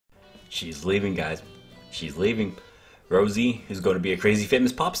She's leaving, guys. She's leaving. Rosie, who's going to be a crazy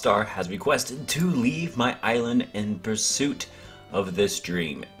famous pop star, has requested to leave my island in pursuit of this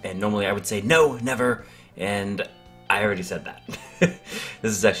dream. And normally I would say no, never, and I already said that.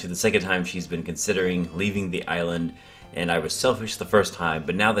 This is actually the second time she's been considering leaving the island, and I was selfish the first time,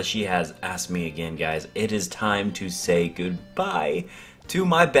 but now that she has asked me again, guys, it is time to say goodbye to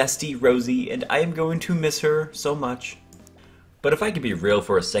my bestie, Rosie, and I am going to miss her so much. But if I could be real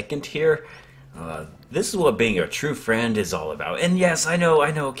for a second here, this is what being a true friend is all about. And yes, I know,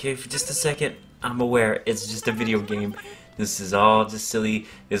 okay, for just a second, I'm aware, it's just a video game. This is all just silly.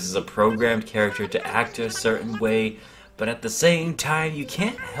 This is a programmed character to act a certain way, but at the same time, you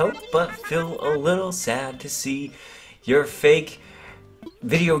can't help but feel a little sad to see your fake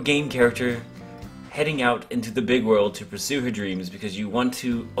video game character heading out into the big world to pursue her dreams because you want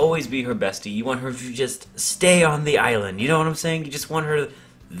to always be her bestie. You want her to just stay on the island. You know what I'm saying? You just want her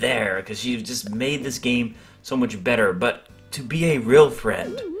there because she just made this game so much better. But to be a real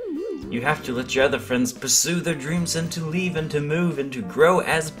friend, you have to let your other friends pursue their dreams and to leave and to move and to grow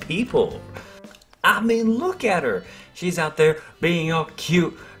as people. I mean, look at her. She's out there being all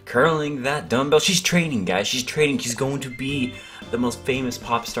cute, curling that dumbbell. She's training, guys. She's training. She's going to be the most famous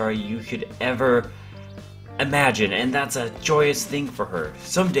pop star you could ever imagine, and that's a joyous thing for her.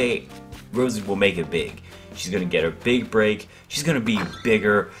 Someday, Rosie will make it big. She's gonna get a big break. She's gonna be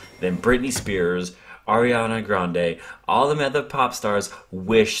bigger than Britney Spears, Ariana Grande. All the other pop stars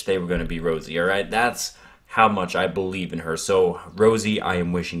wish they were gonna be Rosie, alright? That's how much I believe in her. So, Rosie, I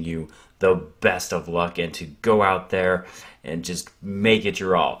am wishing you the best of luck and to go out there and just make it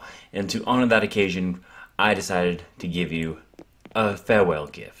your all. And to honor that occasion, I decided to give you a farewell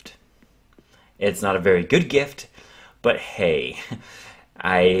gift. It's not a very good gift, but hey,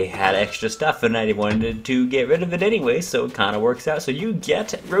 I had extra stuff and I wanted to get rid of it anyway, so it kind of works out. So you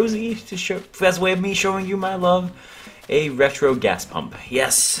get, Rosie, to show, as a way of me showing you my love, a retro gas pump.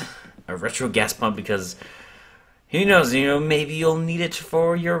 Yes, a retro gas pump because who knows, maybe you'll need it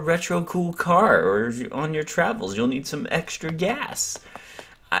for your retro cool car or on your travels. You'll need some extra gas.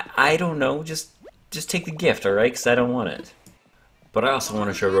 I don't know, just take the gift, alright, because I don't want it. But I also want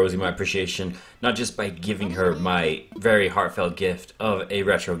to show Rosie my appreciation, not just by giving her my very heartfelt gift of a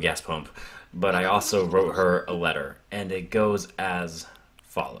retro gas pump, but I also wrote her a letter, and it goes as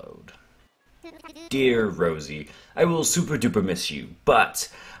followed. Dear Rosie, I will super duper miss you, but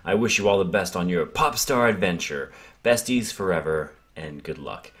I wish you all the best on your pop star adventure. Besties forever, and good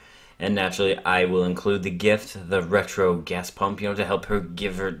luck. And naturally, I will include the gift, the retro gas pump, to help her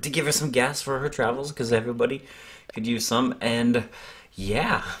give her some gas for her travels, because everybody could use some. And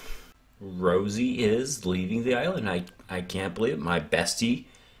yeah, Rosie is leaving the island. I can't believe it. My bestie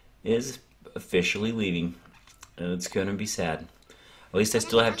is officially leaving, and it's gonna be sad. At least I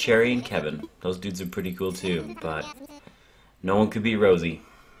still have Cherry and Kevin. Those dudes are pretty cool too, but no one could be Rosie,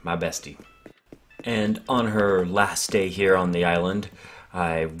 my bestie. And on her last day here on the island,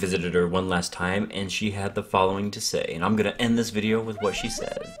 I visited her one last time, and she had the following to say, and I'm gonna end this video with what she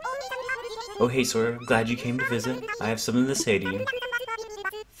said. Oh hey sir, glad you came to visit. I have something to say to you.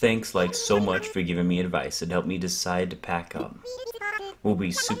 Thanks like so much for giving me advice. It helped me decide to pack up. We'll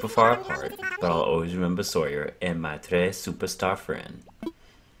be super far apart, but I'll always remember Sawyer and my tres superstar friend.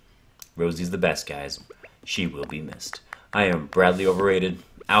 Rosie's the best, guys. She will be missed. I am Bradley Overrated.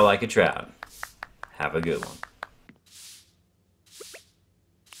 Out like a trout. Have a good one.